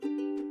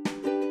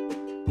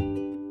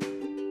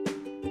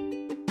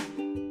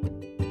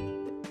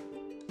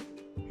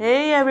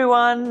Hey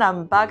everyone,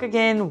 I'm back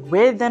again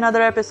with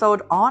another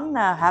episode on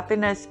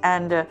happiness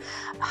and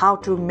how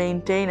to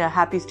maintain a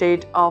happy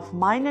state of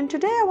mind. And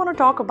today I want to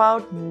talk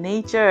about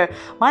nature.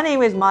 My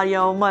name is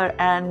Maria Omar,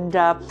 and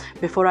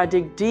before I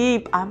dig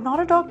deep, I'm not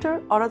a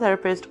doctor or a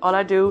therapist. All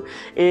I do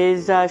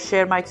is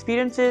share my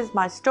experiences,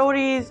 my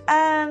stories,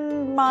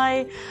 and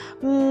my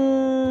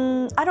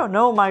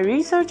my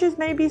researches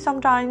maybe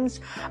sometimes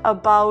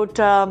about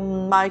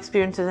my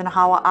experiences and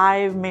how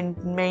I've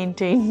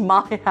maintained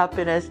my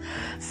happiness.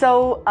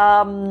 So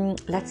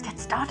let's get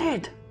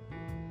started.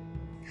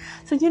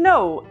 So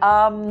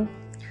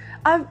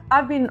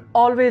I've been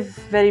always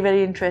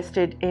very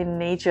interested in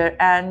nature,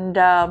 and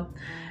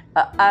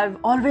I've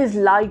always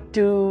liked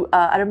to.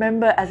 I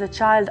remember as a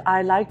child,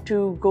 I liked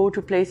to go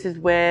to places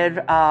where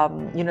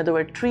there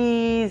were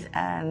trees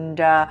and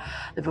there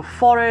were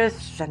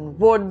forests and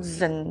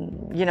woods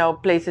and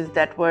places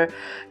that were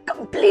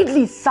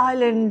completely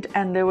silent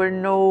and there were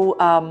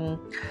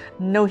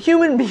no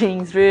human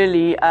beings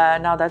really.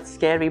 Now that's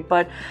scary,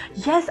 but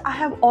yes, I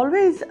have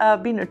always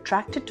been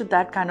attracted to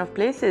that kind of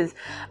places.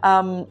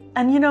 And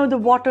the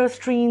water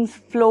streams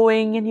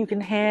flowing and you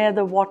can hear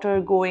the water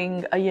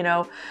going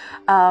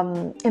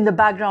in the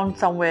background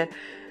somewhere,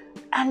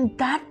 and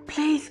that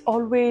place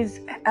always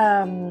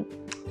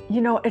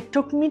it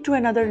took me to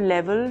another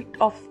level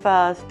of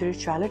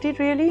spirituality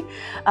really,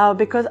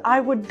 because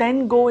I would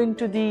then go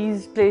into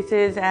these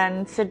places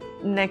and sit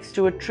next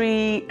to a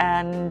tree,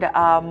 and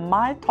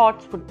my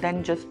thoughts would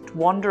then just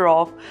wander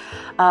off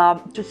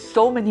to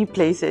so many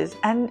places,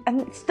 and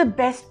it's the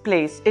best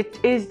place. It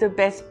is the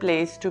best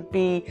place to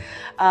be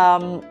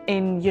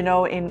in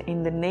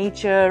the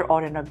nature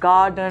or in a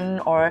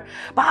garden,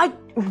 but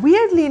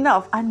weirdly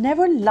enough, I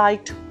never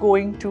liked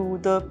going to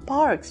the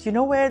parks,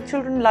 where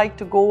children like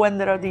to go, and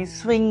there are these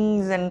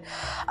swings and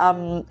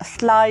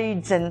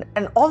slides and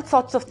all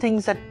sorts of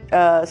things that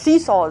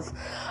seesaws.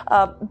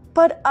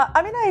 But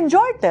I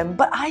enjoyed them,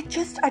 but I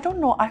don't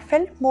know, I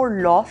felt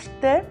more lost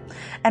there.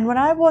 And when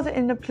I was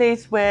in a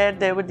place where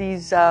there were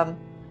these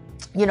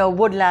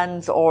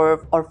woodlands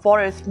or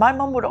forests, my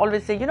mom would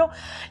always say,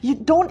 you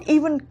don't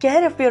even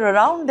care if we're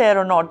around there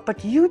or not,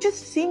 but you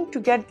just seem to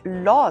get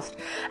lost.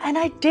 And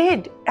I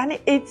did. And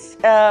it's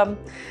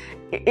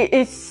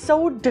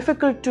so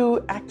difficult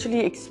to actually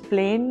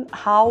explain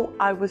how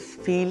I was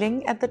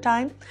feeling at the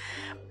time.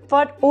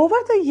 But over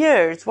the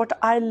years, what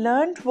I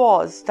learned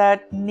was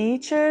that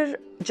nature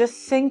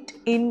just synced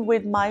in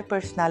with my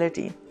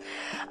personality.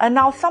 And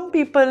now some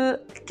people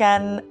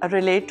can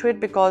relate to it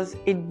because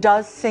it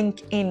does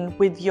sink in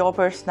with your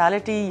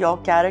personality, your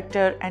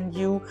character, and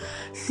you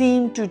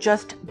seem to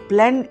just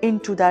blend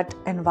into that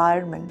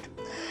environment.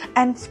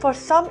 And for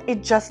some,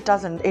 it just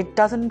doesn't. It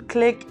doesn't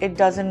click. It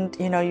doesn't,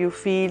 you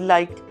feel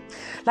like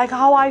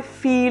how I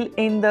feel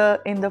in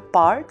the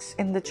parks,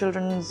 in the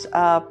children's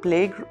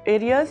play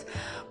areas.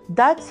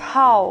 That's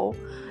how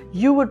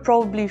you would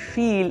probably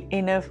feel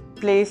in a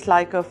place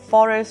like a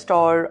forest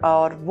or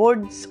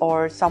woods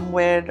or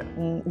somewhere,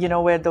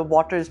 where the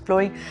water is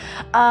flowing.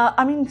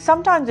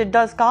 Sometimes it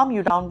does calm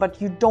you down, but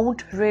you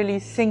don't really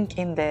sink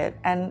in there.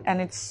 And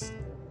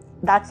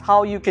that's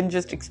how you can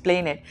just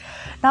explain it.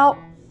 Now,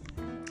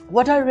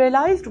 what I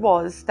realized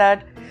was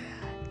that,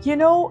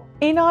 in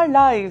our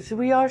lives,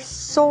 we are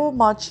so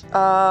much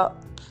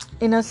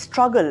in a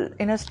struggle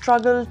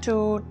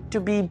to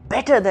be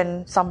better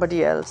than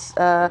somebody else,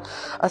 a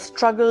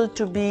struggle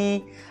to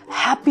be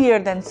happier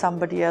than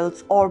somebody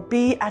else, or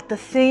be at the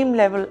same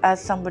level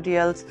as somebody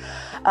else,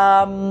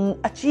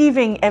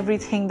 achieving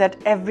everything that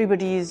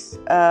everybody is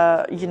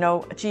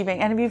achieving.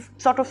 And we've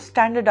sort of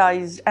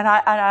standardized, and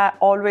I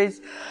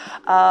always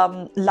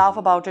laugh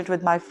about it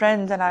with my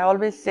friends, and I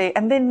always say,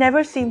 and they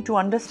never seem to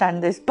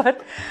understand this,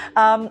 but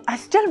I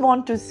still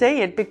want to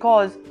say it,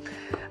 because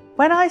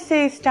when I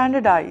say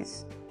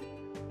standardize,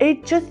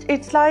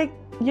 it's like,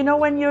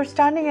 when you're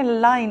standing in a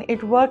line,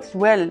 it works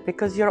well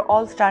because you're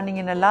all standing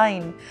in a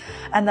line,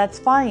 and that's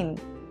fine.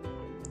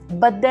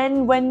 But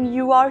then when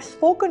you are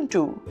spoken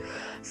to,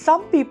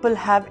 some people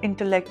have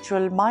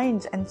intellectual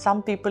minds, and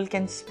some people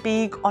can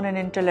speak on an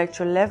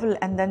intellectual level,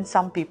 and then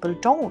some people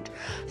don't.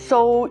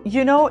 So,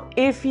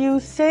 if you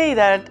say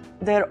that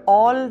they're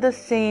all the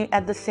same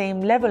at the same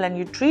level and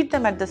you treat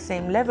them at the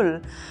same level,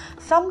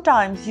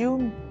 sometimes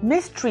you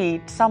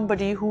mistreat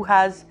somebody who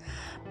has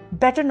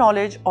better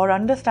knowledge or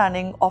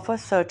understanding of a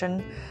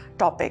certain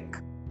topic.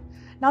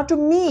 Now, to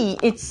me,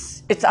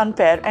 it's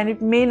unfair, and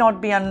it may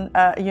not be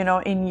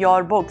in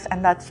your books,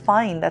 and that's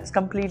fine. That's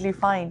completely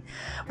fine.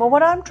 But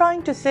what I'm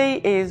trying to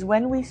say is,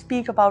 when we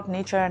speak about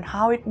nature and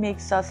how it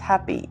makes us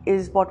happy,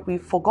 is what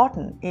we've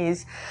forgotten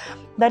is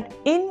that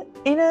in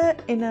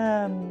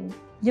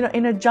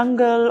a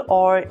jungle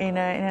or in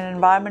an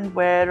environment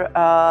where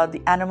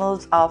the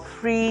animals are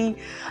free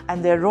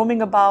and they're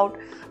roaming about,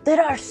 there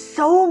are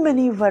so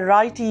many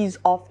varieties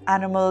of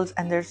animals,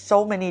 and there's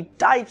so many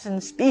types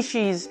and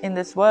species in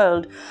this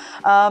world.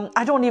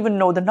 I don't even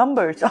know the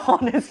numbers,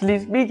 honestly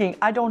speaking.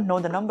 I don't know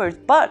the numbers,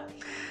 but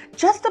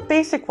just the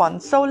basic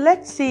ones. So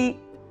let's see,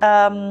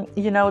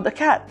 the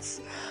cats.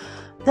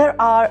 There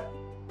are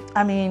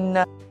I mean,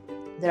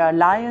 there are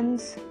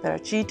lions, there are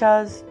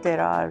cheetahs,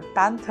 there are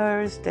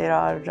panthers, there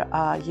are,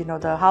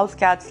 the house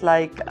cats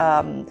like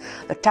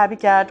the tabby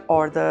cat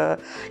or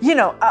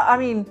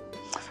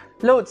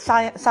loads,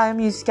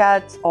 Siamese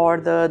cats or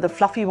the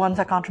fluffy ones,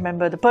 I can't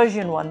remember, the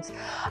Persian ones.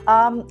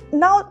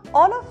 Now,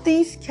 all of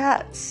these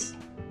cats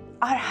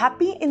are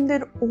happy in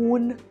their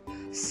own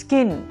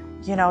skin.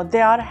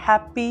 They are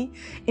happy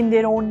in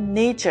their own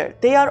nature.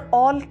 They are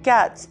all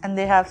cats and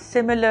they have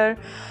similar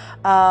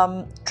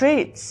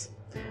traits,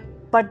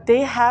 but they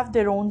have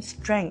their own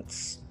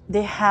strengths.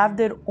 They have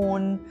their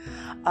own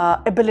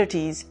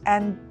abilities,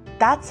 and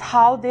that's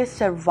how they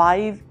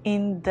survive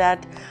in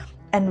that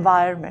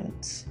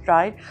environment,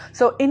 right?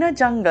 So in a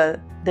jungle,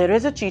 there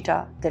is a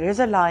cheetah, there is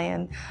a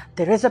lion,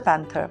 there is a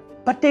panther,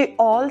 but they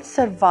all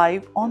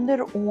survive on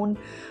their own,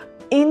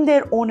 in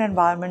their own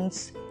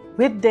environments,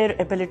 with their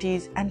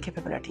abilities and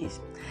capabilities.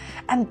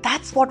 And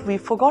that's what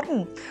we've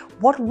forgotten.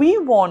 What we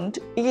want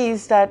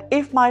is that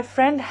if my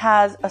friend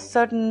has a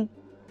certain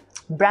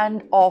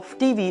brand of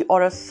TV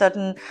or a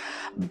certain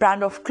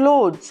brand of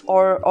clothes,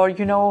 or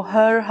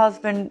her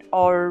husband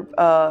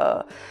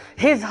or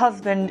his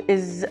husband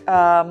is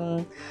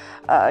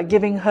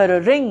giving her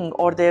a ring,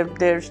 or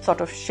they're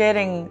sort of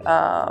sharing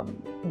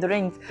the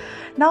rings.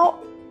 Now,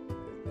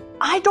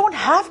 I don't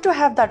have to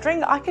have that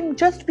ring. I can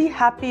just be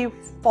happy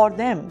for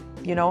them,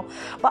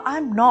 but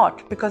I'm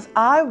not, because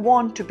I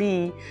want to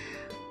be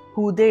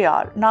who they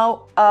are.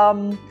 Now,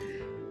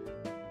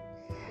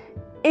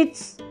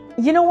 it's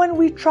when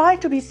we try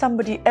to be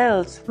somebody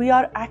else, we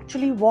are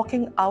actually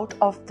walking out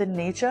of the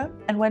nature.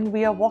 And when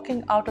we are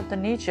walking out of the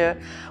nature,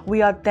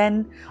 we are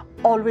then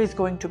always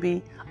going to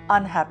be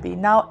unhappy.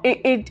 Now,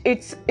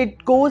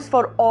 it goes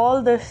for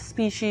all the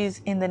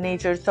species in the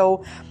nature.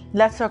 So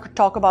let's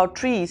talk about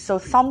trees. So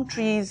some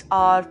trees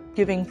are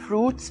giving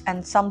fruits,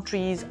 and some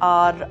trees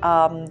are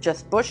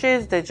just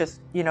bushes. They're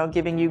just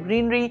giving you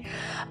greenery,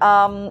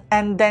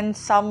 and then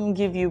some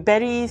give you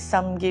berries,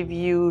 some give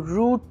you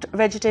root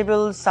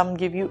vegetables, some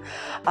give you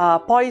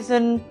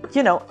poison.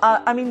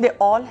 They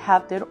all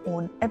have their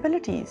own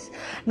abilities.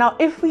 Now,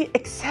 if we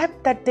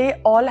accept that they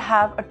all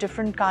have a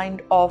different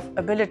kind of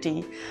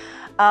ability,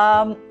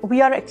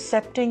 we are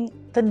accepting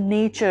the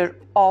nature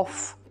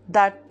of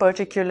that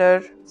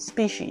particular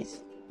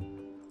species.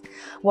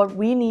 What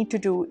we need to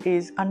do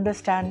is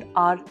understand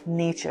our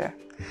nature.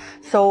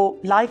 So,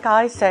 like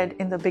I said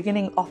in the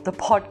beginning of the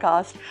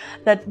podcast,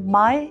 that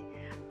my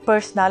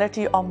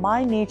personality or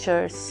my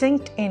nature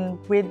synced in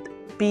with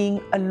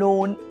being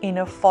alone in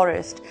a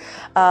forest.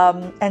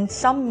 And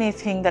some may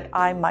think that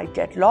I might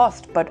get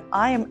lost, but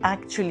I am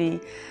actually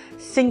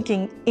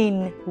sinking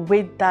in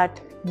with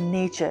that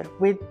nature,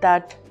 with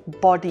that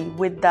body,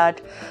 with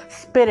that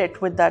spirit,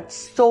 with that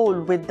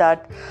soul, with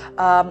that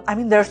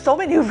there are so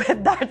many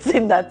with that's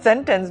in that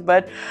sentence,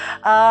 but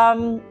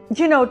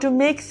to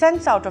make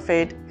sense out of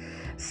it,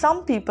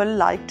 some people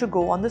like to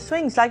go on the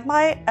swings. Like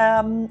my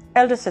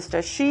elder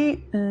sister,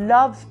 she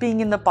loves being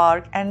in the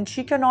park, and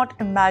she cannot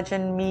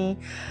imagine me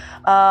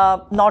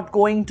not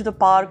going to the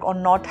park or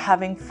not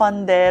having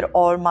fun there.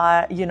 Or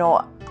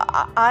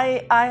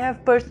I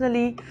have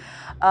personally,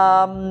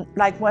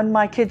 like when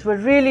my kids were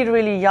really,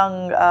 really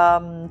young,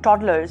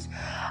 toddlers,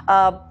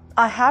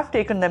 I have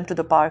taken them to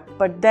the park.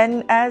 But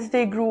then as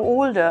they grew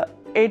older,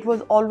 it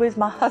was always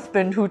my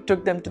husband who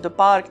took them to the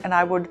park, and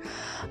I would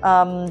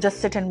just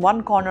sit in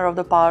one corner of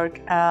the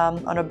park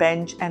on a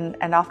bench, and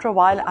after a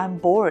while I'm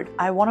bored.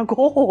 I want to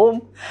go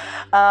home,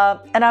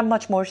 and I'm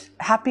much more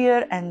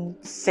happier and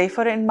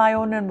safer in my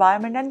own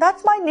environment, and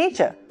that's my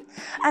nature.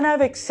 And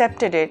I've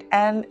accepted it,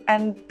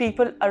 and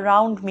people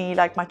around me,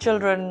 like my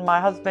children, my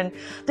husband,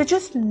 they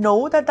just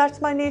know that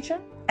that's my nature,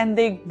 and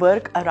they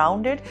work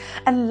around it.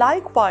 And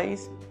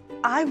likewise,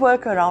 I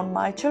work around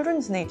my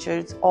children's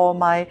natures or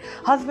my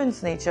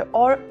husband's nature,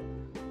 or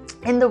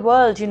in the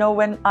world,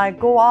 when I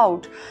go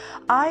out,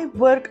 I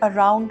work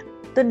around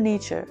the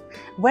nature.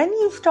 When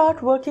you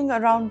start working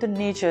around the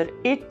nature,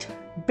 it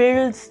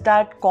builds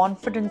that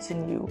confidence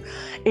in you.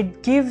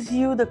 It gives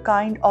you the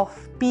kind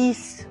of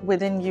peace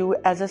within you,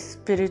 as a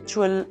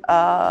spiritual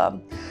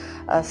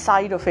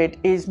side of it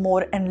is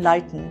more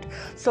enlightened.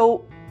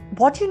 So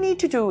what you need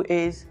to do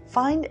is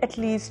find at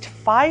least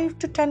 5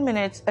 to 10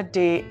 minutes a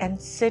day and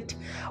sit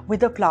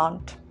with a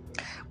plant,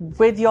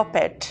 with your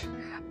pet.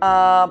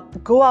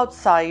 Go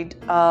outside,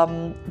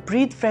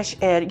 breathe fresh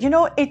air.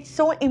 It's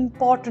so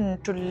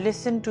important to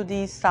listen to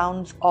these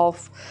sounds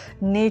of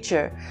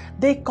nature.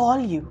 They call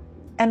you.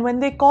 And when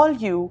they call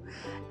you,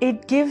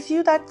 it gives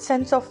you that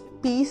sense of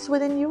peace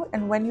within you.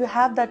 And when you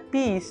have that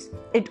peace,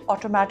 it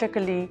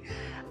automatically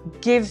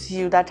gives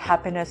you that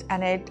happiness,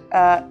 and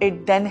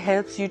it then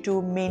helps you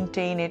to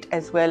maintain it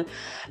as well.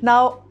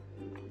 Now,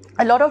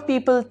 a lot of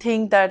people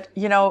think that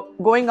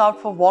going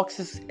out for walks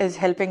is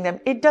helping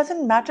them. It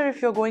doesn't matter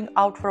if you're going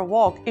out for a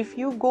walk. If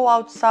you go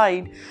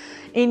outside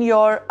in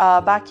your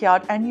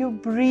backyard and you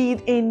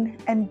breathe in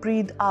and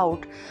breathe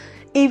out,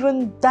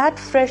 even that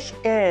fresh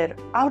air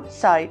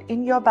outside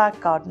in your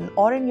back garden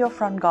or in your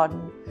front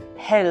garden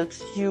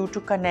helps you to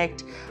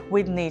connect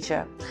with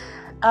nature.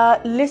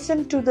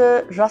 Listen to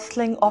the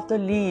rustling of the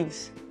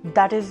leaves.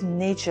 That is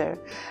nature.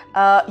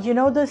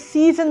 The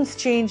seasons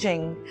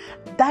changing.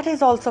 That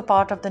is also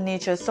part of the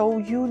nature. So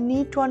you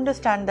need to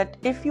understand that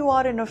if you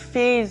are in a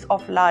phase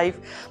of life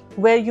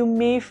where you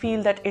may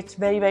feel that it's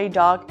very, very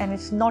dark and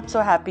it's not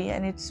so happy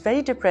and it's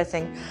very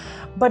depressing,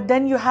 but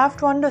then you have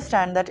to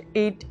understand that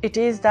it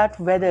is that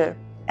weather,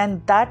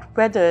 and that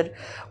weather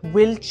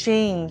will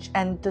change,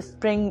 and the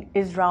spring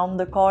is round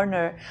the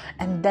corner,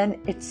 and then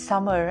it's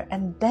summer,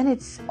 and then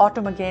it's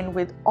autumn again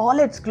with all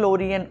its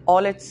glory and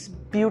all its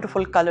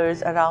beautiful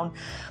colors around.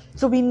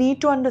 So we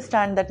need to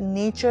understand that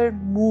nature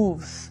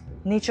moves.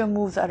 Nature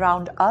moves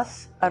around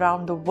us,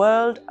 around the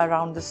world,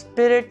 around the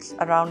spirits,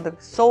 around the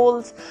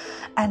souls,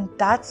 and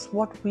that's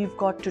what we've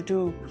got to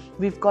do.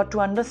 We've got to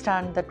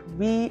understand that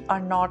we are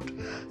not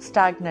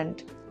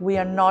stagnant, we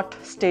are not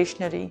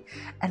stationary,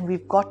 and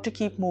we've got to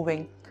keep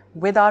moving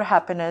with our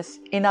happiness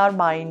in our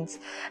minds.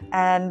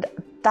 And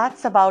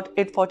that's about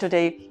it for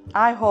today.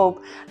 I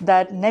hope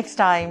that next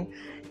time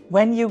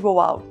when you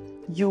go out,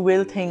 you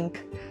will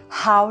think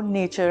how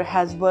nature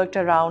has worked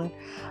around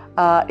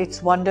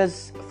its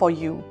wonders for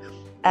you.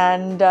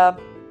 And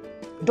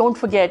don't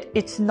forget,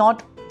 it's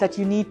not that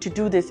you need to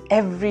do this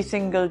every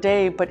single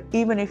day, but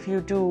even if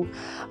you do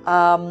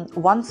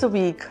once a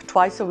week,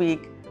 twice a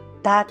week,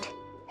 that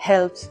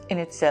helps in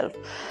itself.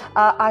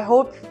 I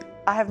hope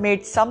I have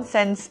made some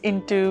sense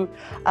into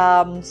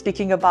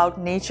speaking about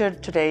nature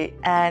today,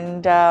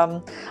 and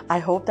I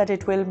hope that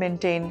it will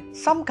maintain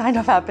some kind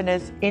of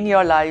happiness in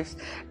your lives.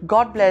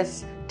 God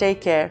bless.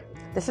 Take care.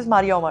 This is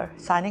Maria Omar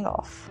signing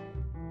off.